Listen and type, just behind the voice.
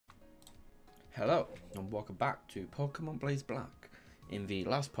Hello and welcome back to Pokemon Blaze Black. In the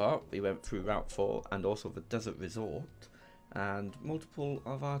last part we went through Route 4 and also the Desert Resort, and multiple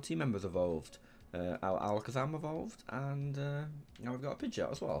of our team members evolved. Our Alakazam evolved, and now we've got a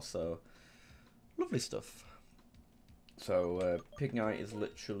Pidgeot as well, so lovely stuff. So Pignite is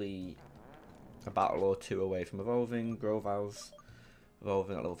literally a battle or two away from evolving. Groval's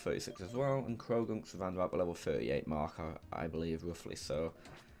evolving at level 36 as well, and Croagunk's around about the level 38 mark, I believe, roughly. So,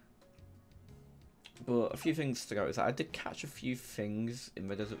 but a few things to go is that I did catch a few things in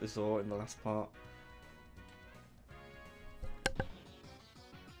the Desert Resort in the last part.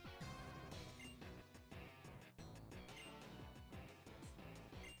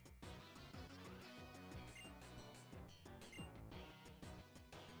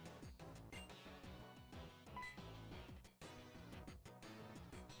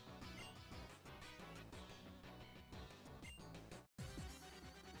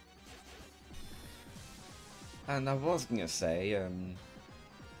 And I was going to say,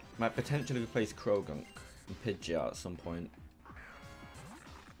 might potentially replace Croagunk and Pidgeot at some point.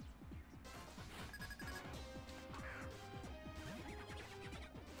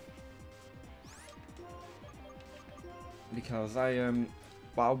 Because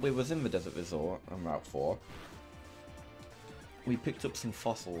while we was in the Desert Resort on Route 4, we picked up some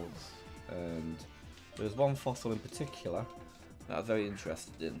fossils, and there was one fossil in particular that I was very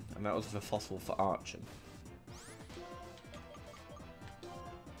interested in, and that was the fossil for Archon.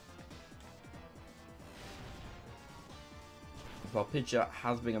 While Pidgeot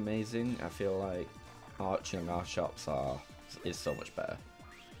has been amazing, I feel like Archon and Archops is so much better.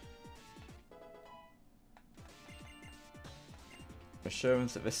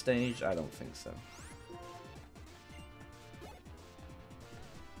 Assurance at this stage? I don't think so.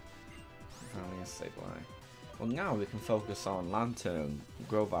 Finally a Sableye. Well, now we can focus on Lantern,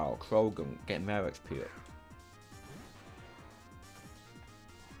 Grovyle, Croagunk, get their XP up.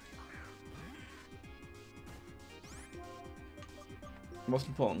 Most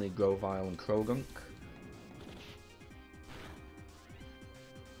importantly, Grovyle and Croagunk.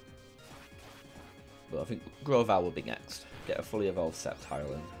 But I think Grovyle will be next. Get a fully evolved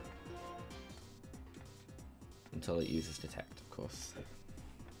Sceptile in. Until it uses Detect, of course.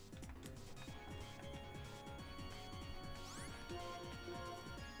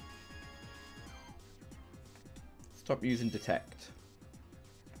 Stop using Detect.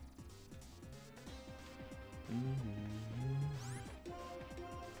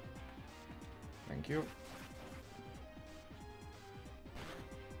 Thank you.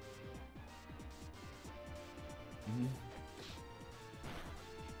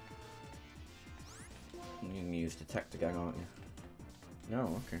 You can use Detect again, aren't you?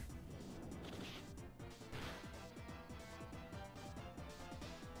 No, okay.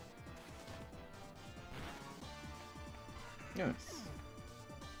 Nice.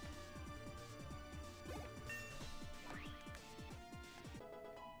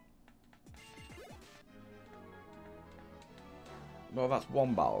 Well, that's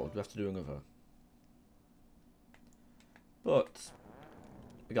one battle. We have to do another. But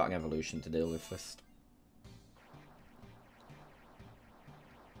we got an evolution to deal with first.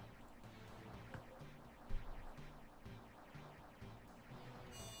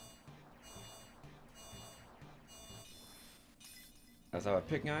 As our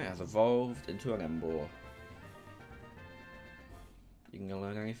Pignite has evolved into an Emboar. You can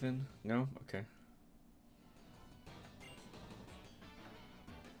learn anything? No? Okay.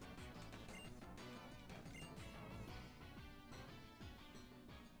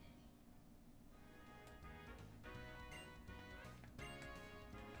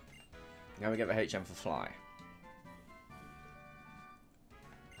 Now we get the HM for Fly.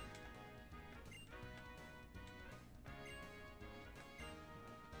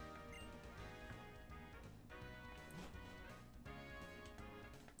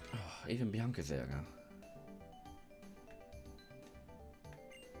 Oh, even Bianca's there now.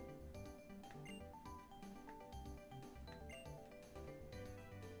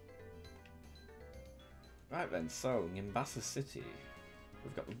 Right then, so Nimbasa City.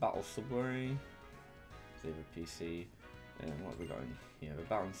 We've got the Battle Subway, Save a PC, and what have we got in here? The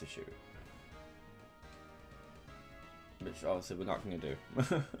Balance Issue. Which obviously we're not going to do.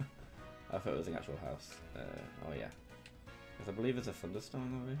 I thought it was an actual house. Oh yeah. Because I believe there's a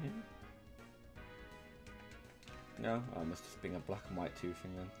Thunderstone over here. No? Oh, it must just be a black and white 2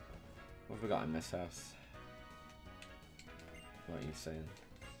 thing then. What have we got in this house? What are you saying?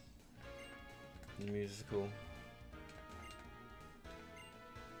 Musical.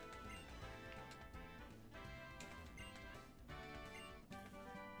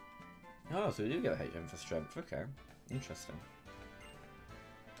 Oh, so we do get a HM for strength. Okay, interesting.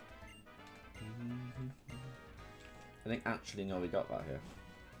 I think actually no, we got that here.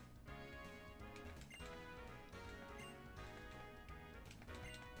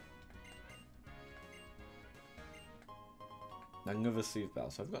 Another Soothe Bell,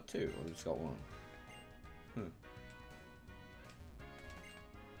 so I've got two, or I've just got one.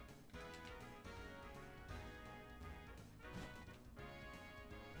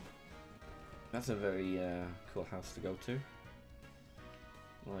 That's a very cool house to go to.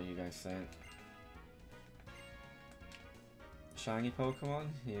 What are you guys saying? Shiny Pokemon?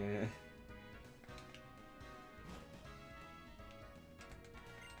 Yeah.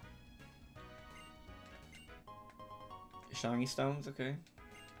 Shiny Stones, okay.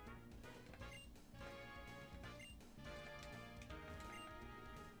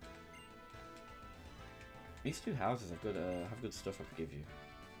 These two houses have good stuff I could give you.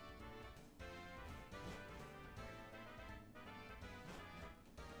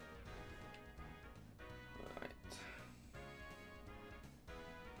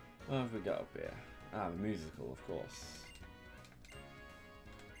 What have we got up here? Ah, the musical, of course.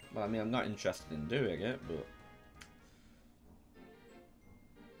 Well, I mean, I'm not interested in doing it, but...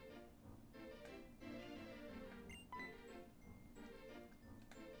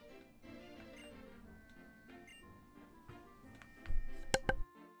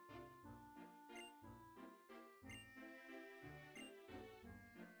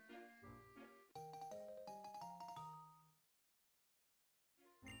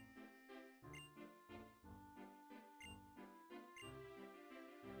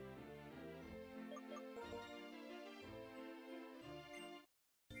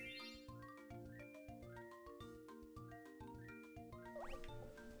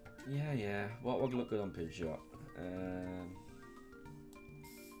 Yeah. What would look good on Pidgeot?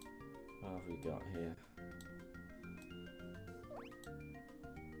 What have we got here?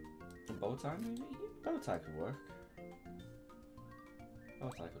 A bow tie, maybe? Bow tie could work. Bow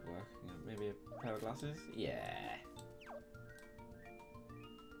tie could work. Yeah, maybe a pair of glasses? Yeah.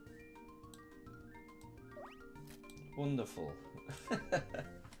 Wonderful.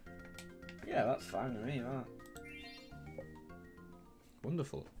 Yeah, that's fine with me, that.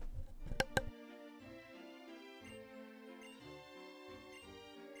 Wonderful.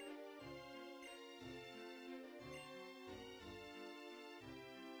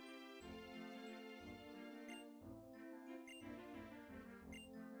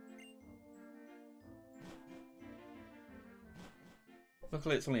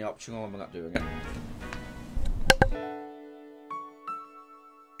 Luckily it's only optional and we're not doing it.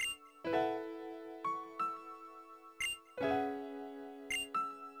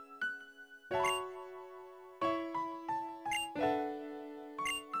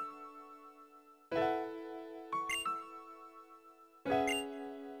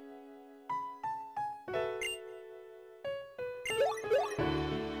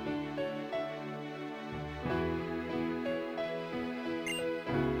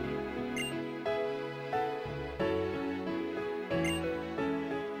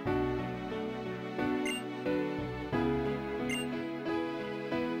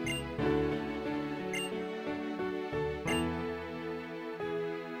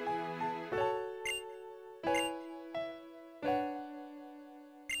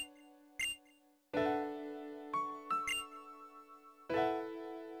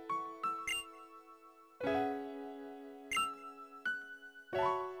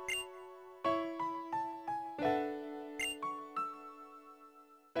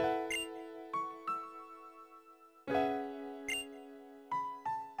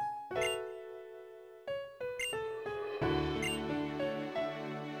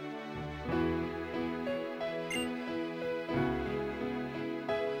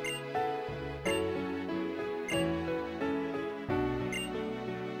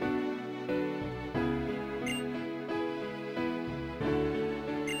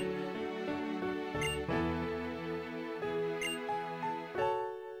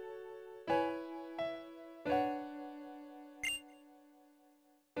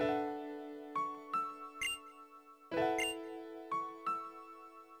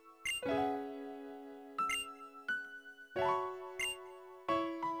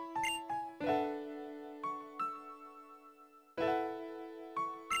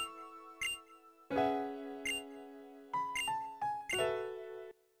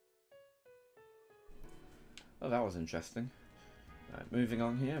 Oh, that was interesting. Right, moving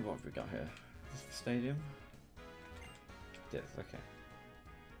on here, what have we got here? Is this the stadium? Yes, okay.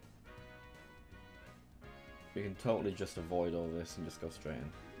 We can totally just avoid all this and just go straight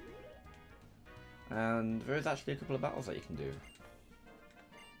in. And there is actually a couple of battles that you can do,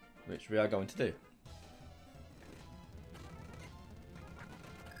 which we are going to do.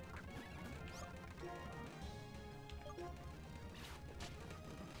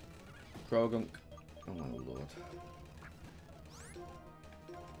 Krogunk. Oh my lord.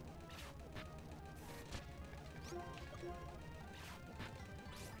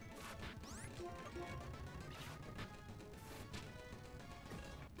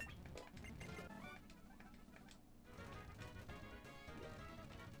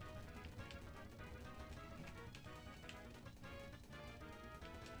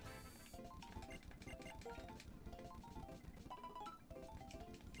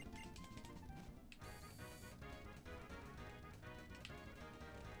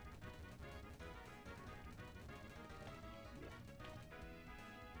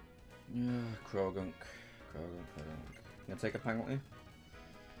 Yeah, Krogunk. Krogunk. Gonna take a penalty?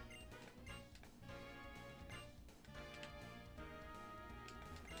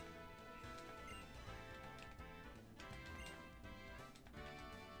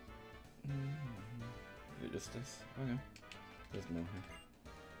 Is it just this? Okay. There's more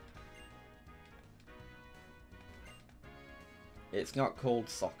here. It's not called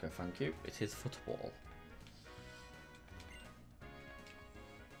soccer, thank you. It is football.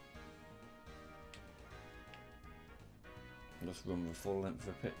 Just run the full length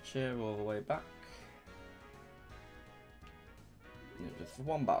of the pitch here, all the way back. Yeah, just for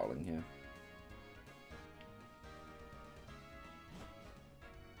one battle in here.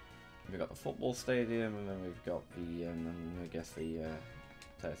 We've got the football stadium, and then we've got the, I guess the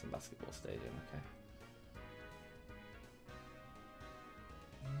tennis and basketball stadium. Okay.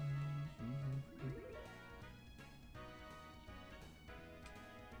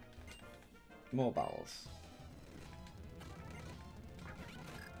 More battles.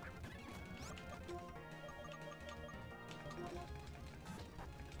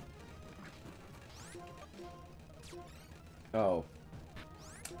 Oh.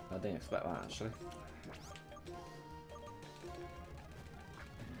 I didn't expect that actually.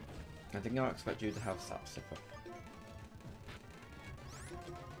 I did not expect you to have Sap Sipper.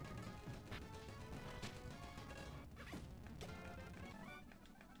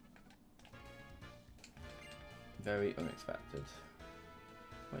 Very unexpected.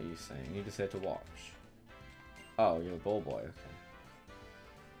 What are you saying? You just here to watch. Oh, you're a ball boy, okay.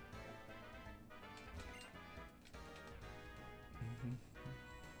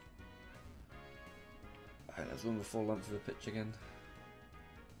 Alright, let's run the full length of the pitch again.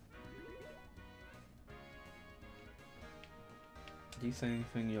 Do you say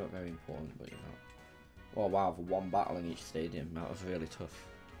anything? You look very important, but you're not. Oh wow, for one battle in each stadium. That was really tough.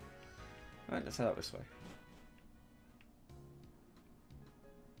 Alright, let's head out this way.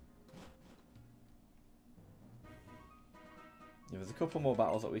 Yeah, there's a couple more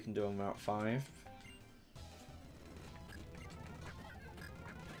battles that we can do on Route 5.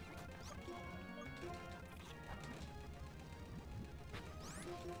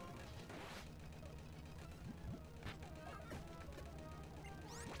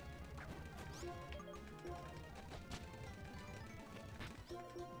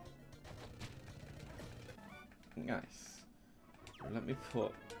 Nice. Let me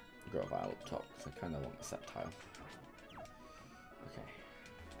put Grovile up top because I kind of want the Sceptile. Okay.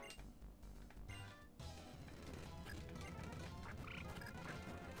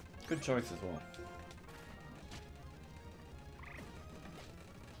 Good choice as well.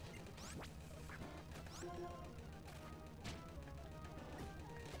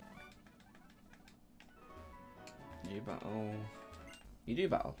 You battle. You do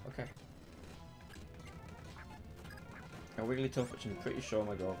battle, okay. A Wigglytuff, which I'm pretty sure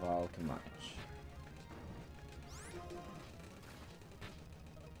my Grovile can match.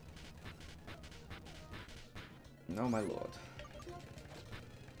 No, my lord.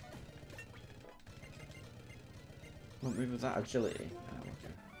 What move was that? Agility? Oh,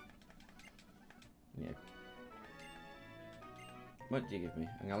 okay. Yeah. What do you give me?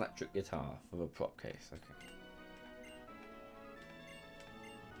 An electric guitar for the prop case, okay.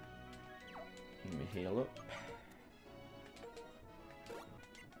 Let me heal up.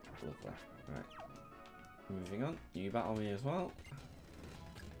 Lovely. Right. Moving on. You battle me as well.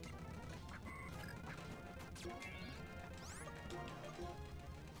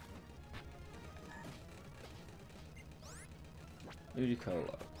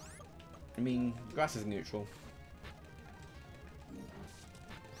 Ludicolo. I mean, grass is neutral.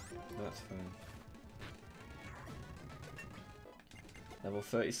 That's fine. Level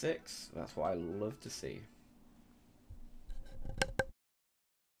 36. That's what I love to see.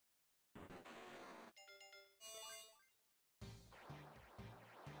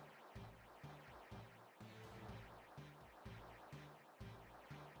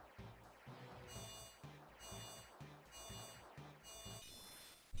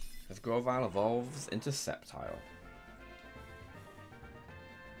 As Grovyle evolves into Sceptile.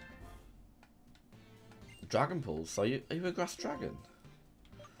 Dragon Pulse, so are you a grass dragon?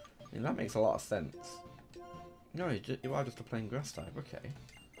 I mean, that makes a lot of sense. No, you are just a plain grass type, okay.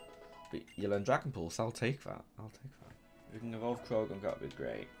 But you learn Dragon Pulse, I'll take that. I'll take that. If we can evolve Krogan, that would be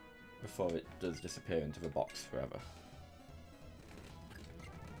great. Before it does disappear into the box forever.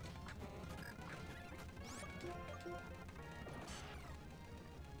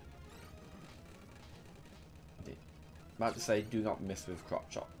 About to say, do not miss with Crop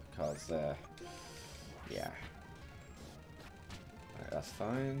Chop, because, yeah. Right, that's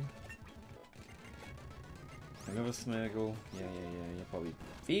fine. Another Smeargle. Yeah, you'll probably...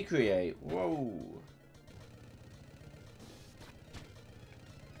 V-Create! Whoa!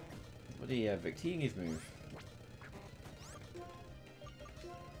 What do you have? Victini's move.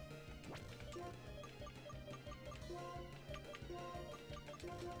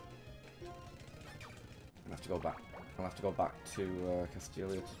 I'll have to go back. I'll have to go back to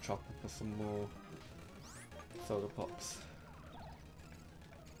Castelia to chop up for some more soda pops.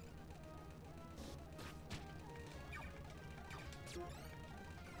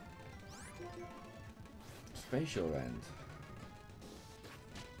 Spatial End.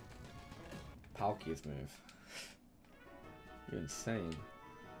 Palkia's move. You're insane.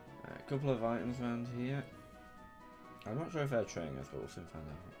 A couple of items around here. I'm not sure if they're trainers, but we'll soon find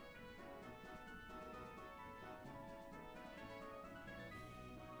out.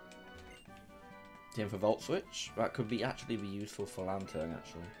 Team for Volt Switch. That could be actually be useful for Lantern,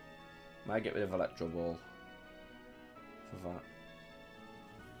 actually. Might get rid of Electro Ball for that.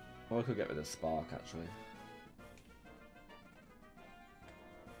 Or I could get rid of Spark, actually.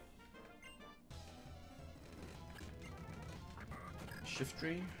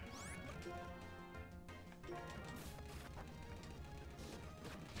 Shiftry.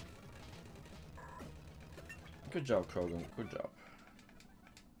 Good job, Krogan. Good job.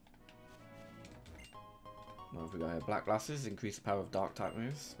 What have we got here? Black Glasses, increase the power of Dark type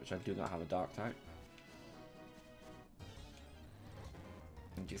moves, which I do not have a Dark type.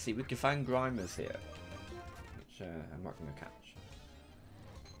 And you see, we can find Grimers here, which I'm not going to catch.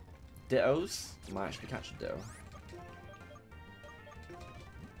 Dittos, I might actually catch a Ditto.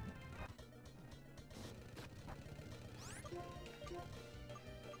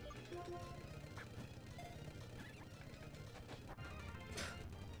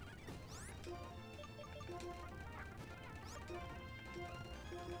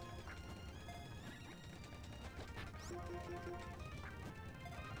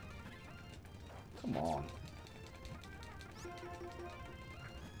 Come on.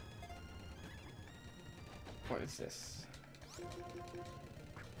 What is this?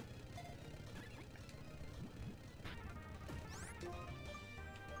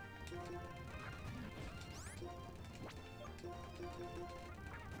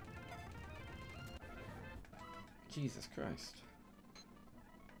 Jesus Christ.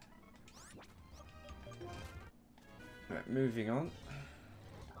 Right, moving on.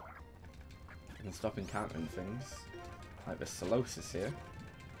 I can stop encountering things, like the Solosis here.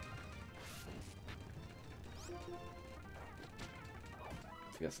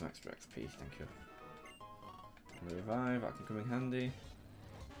 Let's get some extra XP, thank you. And revive, that can come in handy.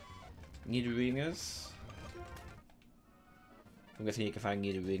 Need arenas. I'm guessing you can find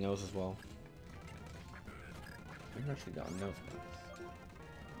need arenas as well. We've actually got enough of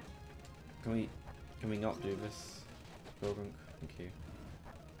this. Can we not do this? Gorgunk, thank you.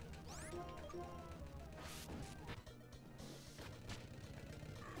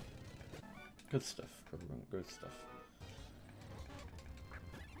 Good stuff, good stuff.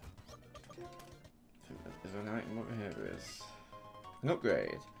 Is there an item over here? There is. An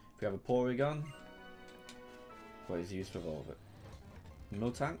upgrade. If we have a Porygon, what is used to evolve it?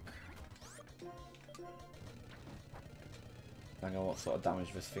 Miltank. I know what sort of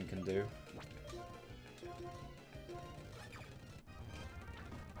damage this thing can do.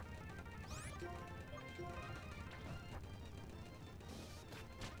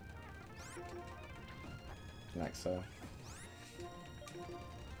 Like so.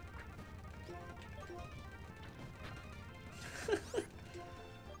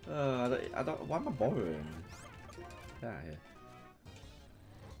 I don't. Why am I bothering? Get out of here.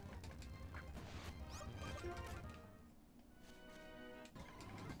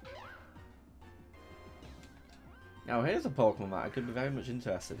 Now here's a Pokemon that I could be very much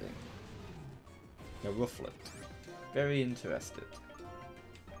interested in. A Rufflet. Very interested.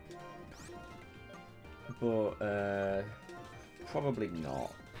 But probably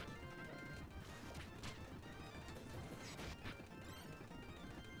not.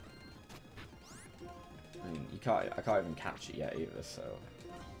 I mean, I can't even catch it yet either, so.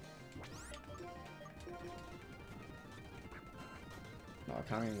 No, I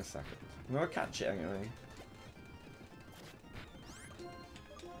can't in a second. I'm gonna catch it anyway.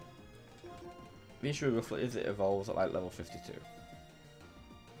 The issue with Rufflet is it evolves at like level 52.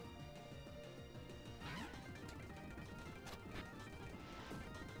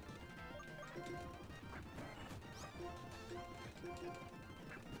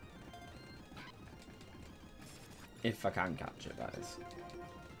 If I can catch it, that is.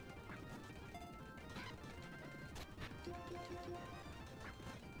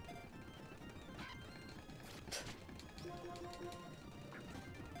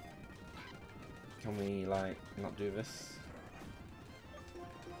 Can we, like, not do this?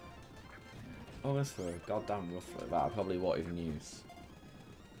 Oh, this for a goddamn Rufflet that I probably won't even use.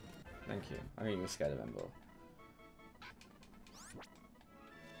 Thank you. I'm gonna use Scared of Embo.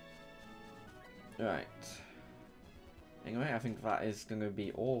 Right. Anyway, I think that is going to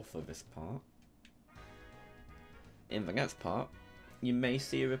be all for this part. In the next part, you may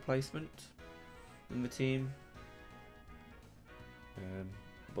see a replacement in the team.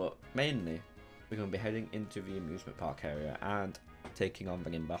 But mainly, we're going to be heading into the amusement park area and taking on the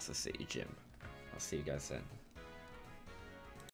Nimbasa City Gym. I'll see you guys then.